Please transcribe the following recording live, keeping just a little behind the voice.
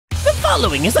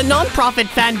following is a non-profit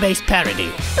fan-based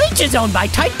parody. Bleach is owned by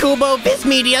Type Kubo, Viz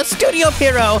Media, Studio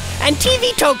Hero, and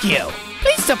TV Tokyo.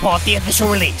 Please support the official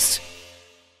release.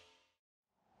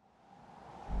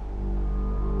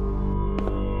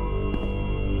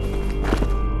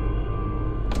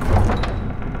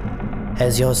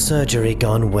 Has your surgery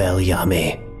gone well,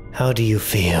 Yammy? How do you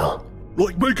feel?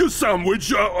 Like make a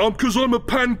sandwich, cause I'm a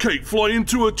pancake flying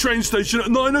to a train station at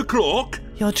 9 o'clock?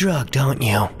 You're drugged, aren't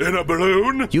you? In a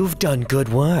balloon? You've done good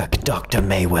work, Dr.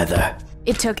 Mayweather.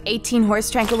 It took 18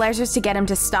 horse tranquilizers to get him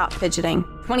to stop fidgeting.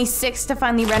 26 to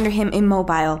finally render him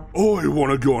immobile. I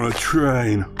wanna go on a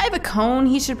train. I have a cone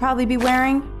he should probably be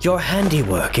wearing. Your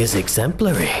handiwork is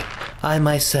exemplary. I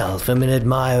myself am an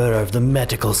admirer of the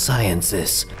medical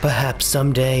sciences. Perhaps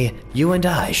someday, you and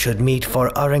I should meet for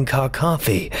Arincar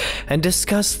coffee and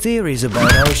discuss theories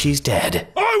about how she's dead.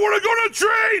 I wanna go on a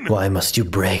train! Why must you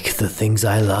break the things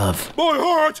I love? My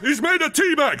heart is made of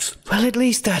tea bags! Well, at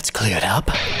least that's cleared up.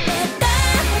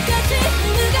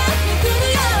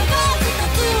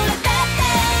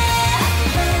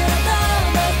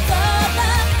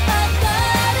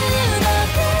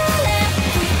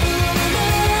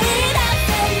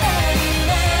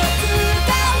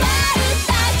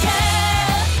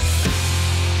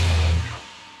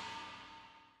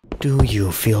 Do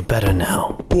you feel better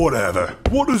now? Whatever.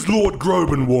 What does Lord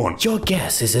Groban want? Your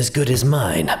guess is as good as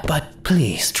mine, but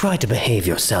please try to behave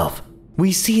yourself.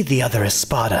 We see the other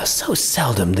Espada so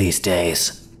seldom these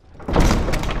days.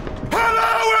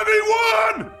 Hello,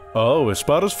 everyone! Oh,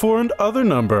 Espada's 4 and other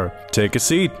number. Take a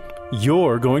seat.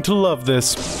 You're going to love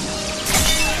this.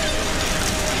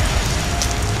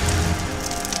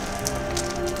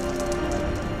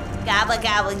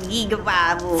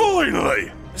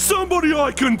 Finally! Somebody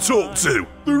I can talk to!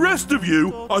 The rest of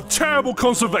you are terrible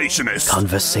conservationists!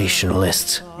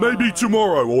 Conversationalists. Maybe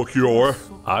tomorrow, Ulquiorra.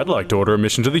 I'd like to order a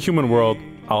mission to the human world.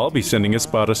 I'll be sending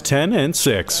Espadas 10 and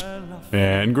 6.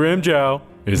 And Grimmjow.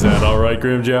 Is that alright,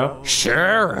 Grimmjow?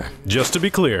 Sure. Just to be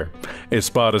clear,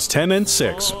 Espadas 10 and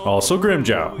 6. Also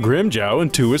Grimmjow. Grimmjow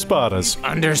and 2 Espadas.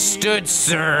 Understood,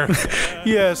 sir.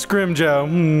 Yes,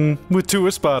 Grimmjow. With 2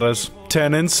 Espadas.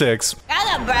 10 and 6.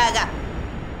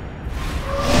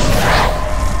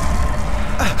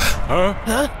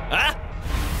 Huh?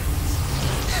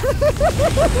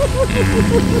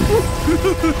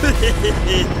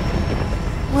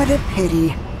 What a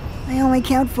pity. I only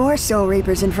count 4 Soul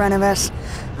Reapers in front of us.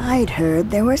 I'd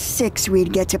heard there were 6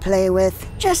 we'd get to play with.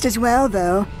 Just as well,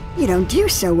 though. You don't do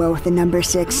so well with the number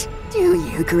 6, do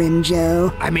you,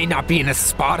 Grimmjow? I may not be an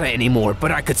Espada anymore,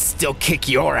 but I could still kick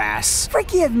your ass.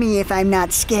 Forgive me if I'm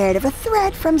not scared of a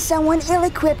threat from someone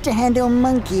ill-equipped to handle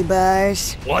monkey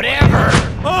bars. Whatever!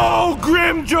 Oh,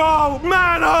 Grimmjow!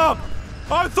 Man up!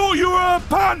 I thought you were a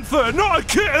panther, not a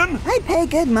kitten! I'd pay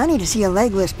good money to see a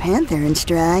legless panther in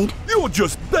stride. You're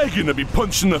just begging to be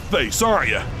punched in the face,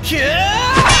 aren't you?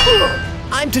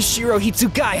 I'm Toshiro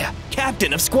Hitsugaya,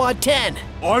 captain of Squad 10.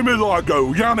 I'm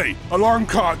Llargo, Yammy, Alarm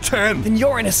Card 10. And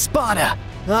you're an Espada.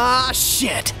 Ah,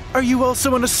 shit. Are you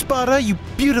also an Espada, you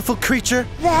beautiful creature?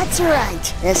 That's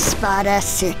right, Espada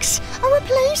 6. A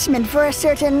replacement for a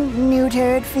certain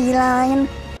neutered feline.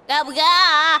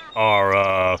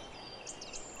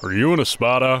 Are you an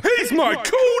Espada? He's my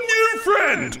cool new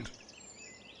friend!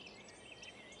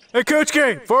 Hey,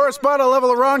 Kuchki! 4 Espada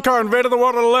level of Roncar invaded the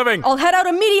world of the living! I'll head out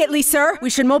immediately, sir. We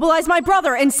should mobilize my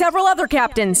brother and several other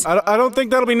captains. I don't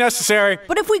think that'll be necessary.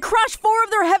 But if we crush 4 of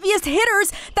their heaviest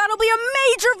hitters, that'll be a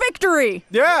major victory!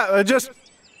 Yeah, I just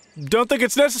don't think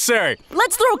it's necessary.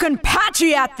 Let's throw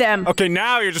Kenpachi at them! Okay,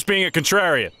 now you're just being a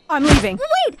contrarian. I'm leaving.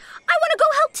 Wait! I want to go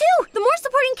help too! The more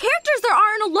supporting characters there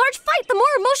are in a large fight, the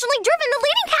more emotionally driven the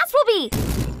leading cast will be!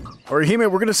 Orihime,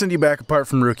 we're gonna send you back apart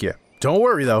from Rukia. Don't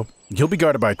worry, though. You'll be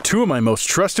guarded by 2 of my most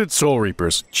trusted Soul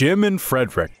Reapers, Jim and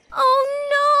Frederick. Oh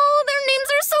no! Their names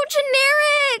are so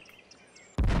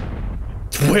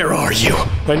generic! Where are you?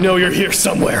 I know you're here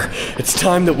somewhere. It's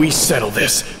time that we settle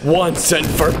this, once and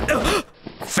for...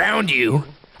 Found you?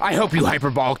 I hope you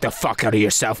hyperbolic the fuck out of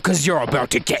yourself, cause you're about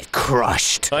to get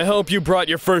crushed. I hope you brought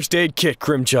your first aid kit,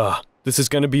 Grimmjow. This is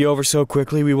gonna be over so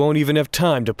quickly we won't even have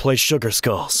time to play Sugar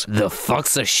Skulls. The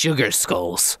fuck's a Sugar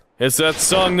Skulls? It's that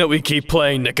song that we keep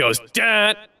playing that goes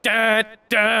da da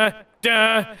da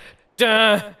da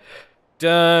da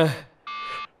da.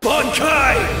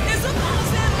 Bankai!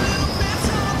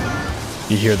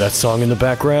 You hear that song in the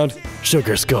background?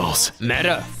 Sugar Skulls.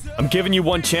 Meta. I'm giving you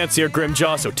one chance here,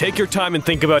 Grimmjow, so take your time and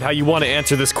think about how you want to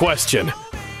answer this question.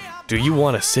 Do you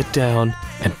want to sit down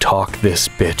and talk this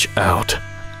bitch out?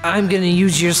 I'm gonna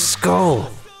use your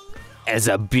skull as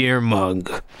a beer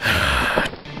mug.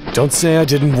 Don't say I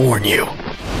didn't warn you.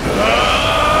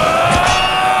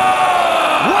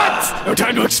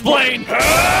 explain! What?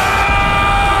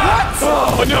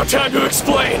 Oh, no time to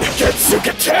explain!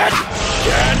 Getsuga 10!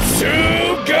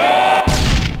 Getsuga!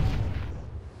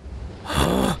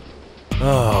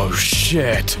 Oh,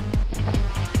 shit.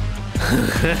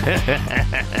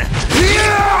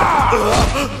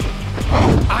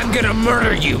 I'm gonna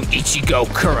murder you, Ichigo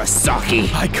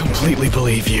Kurosaki. I completely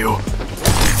believe you.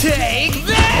 Take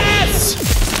this!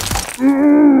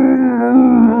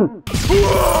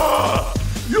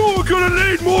 You're gonna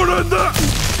need more than that!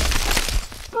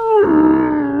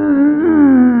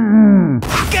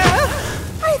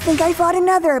 I think I fought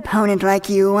another opponent like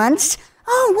you once.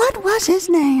 Oh, what was his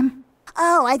name?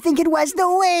 Oh, I think it was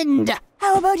the Wind.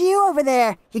 How about you over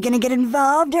there? You gonna get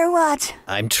involved or what?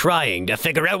 I'm trying to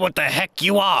figure out what the heck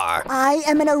you are. I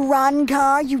am an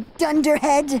Arankar, you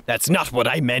dunderhead. That's not what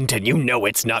I meant, and you know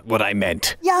it's not what I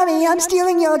meant. Yummy, I'm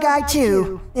stealing your guy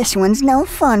too. This one's no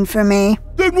fun for me.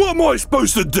 Then what am I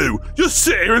supposed to do? Just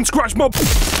sit here and scratch my...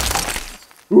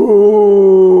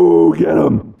 Ooh, get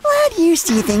him. Glad you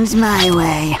see things my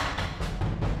way.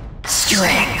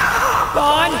 String.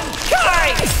 On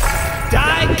Kai!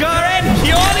 Daiguren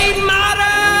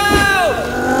Kyorimaru!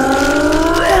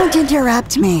 Don't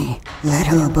interrupt me,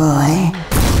 little boy.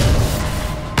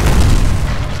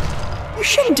 You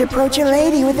shouldn't approach a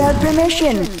lady without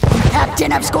permission.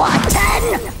 Captain of Squad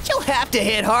 10! You'll have to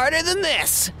hit harder than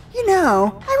this. You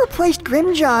know, I replaced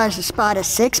Grimmjow as Espada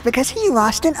 6 because he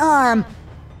lost an arm.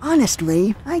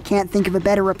 Honestly, I can't think of a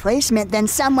better replacement than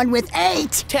someone with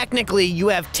 8! Technically, you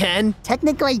have 10.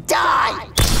 Technically, die!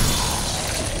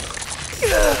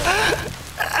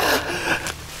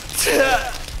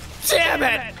 Damn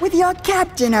it! With your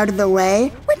captain out of the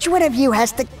way, which one of you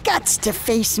has the guts to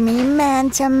face me man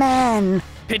to man?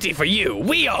 Pity for you.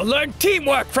 We all learned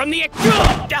teamwork from the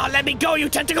Ikkaku. Now let me go, you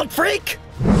tentacled freak!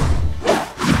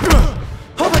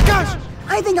 Oh my gosh!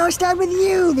 I think I'll start with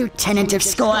you, Lieutenant of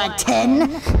Squad 10.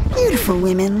 Beautiful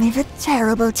women leave a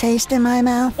terrible taste in my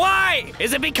mouth. Why?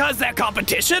 Is it because they're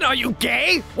competition? Are you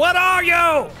gay? What are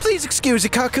you? Please excuse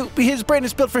Ikkaku. His brain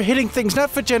is built for hitting things, not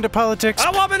for gender politics.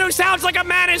 A woman who sounds like a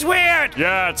man is weird.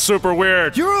 Yeah, it's super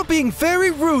weird. You're all being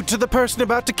very rude to the person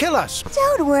about to kill us.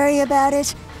 Don't worry about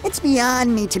it. It's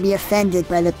beyond me to be offended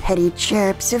by the petty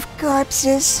chirps of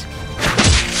corpses.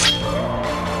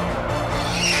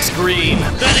 Scream.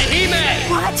 Orihime!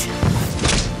 What?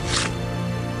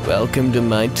 Welcome to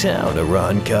my town,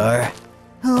 Arankar.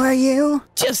 Who are you?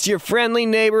 Just your friendly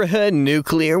neighborhood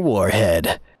nuclear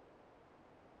warhead.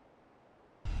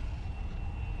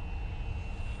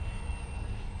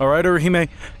 All right, Orihime,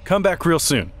 come back real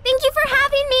soon. Thank you for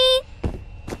having me.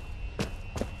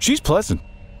 She's pleasant.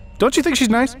 Don't you think she's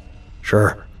nice?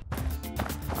 Sure.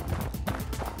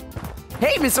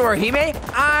 Hey, Miss Orihime,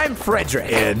 I'm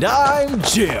Frederick. And I'm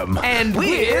Jim. And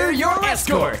we're your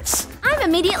escorts. I'm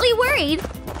immediately worried.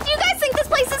 Do you guys think this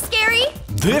place is scary?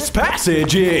 This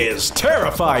passage is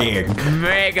terrifying.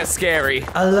 Mega scary.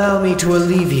 Allow me to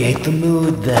alleviate the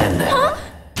mood then. Huh?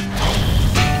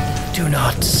 Do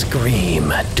not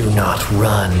scream, do not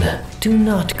run, do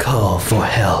not call for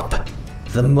help.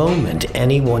 The moment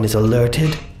anyone is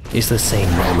alerted is the same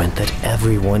moment that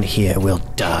everyone here will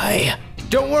die.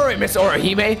 Don't worry, Miss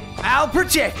Orihime. I'll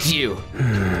protect you.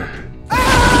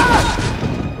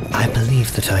 I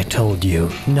believe that I told you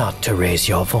not to raise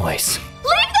your voice.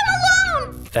 Leave them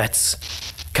alone! That's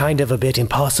kind of a bit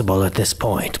impossible at this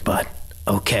point, but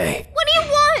okay. What do you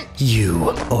want?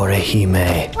 You,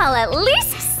 Orihime, Well, at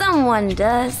least someone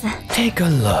does. take a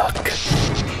look.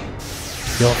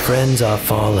 Your friends are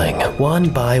falling, one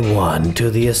by one, to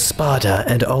the Espada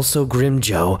and also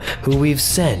Grimmjow, who we've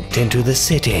sent into the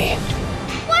city.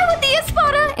 Why would the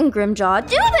Espada and Grimmjow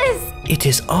do this? It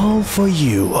is all for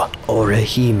you,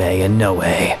 Orihime and Noe.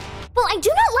 Well, I do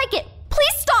not like it.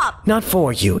 Please stop. Not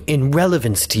for you, in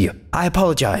relevance to you. I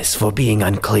apologize for being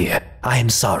unclear. I am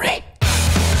sorry.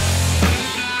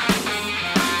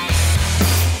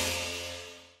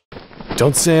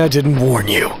 Don't say I didn't warn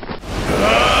you.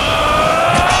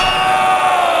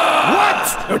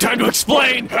 What? No time to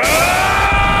explain. What?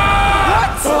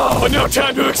 Oh, no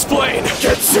time to explain.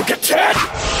 Getsuga 10!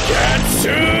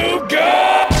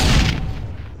 Getsuga!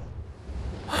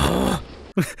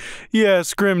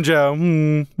 Yes,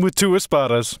 Grimmjow. With 2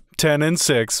 Espadas, 10 and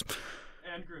 6.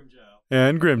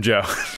 And Grimmjow.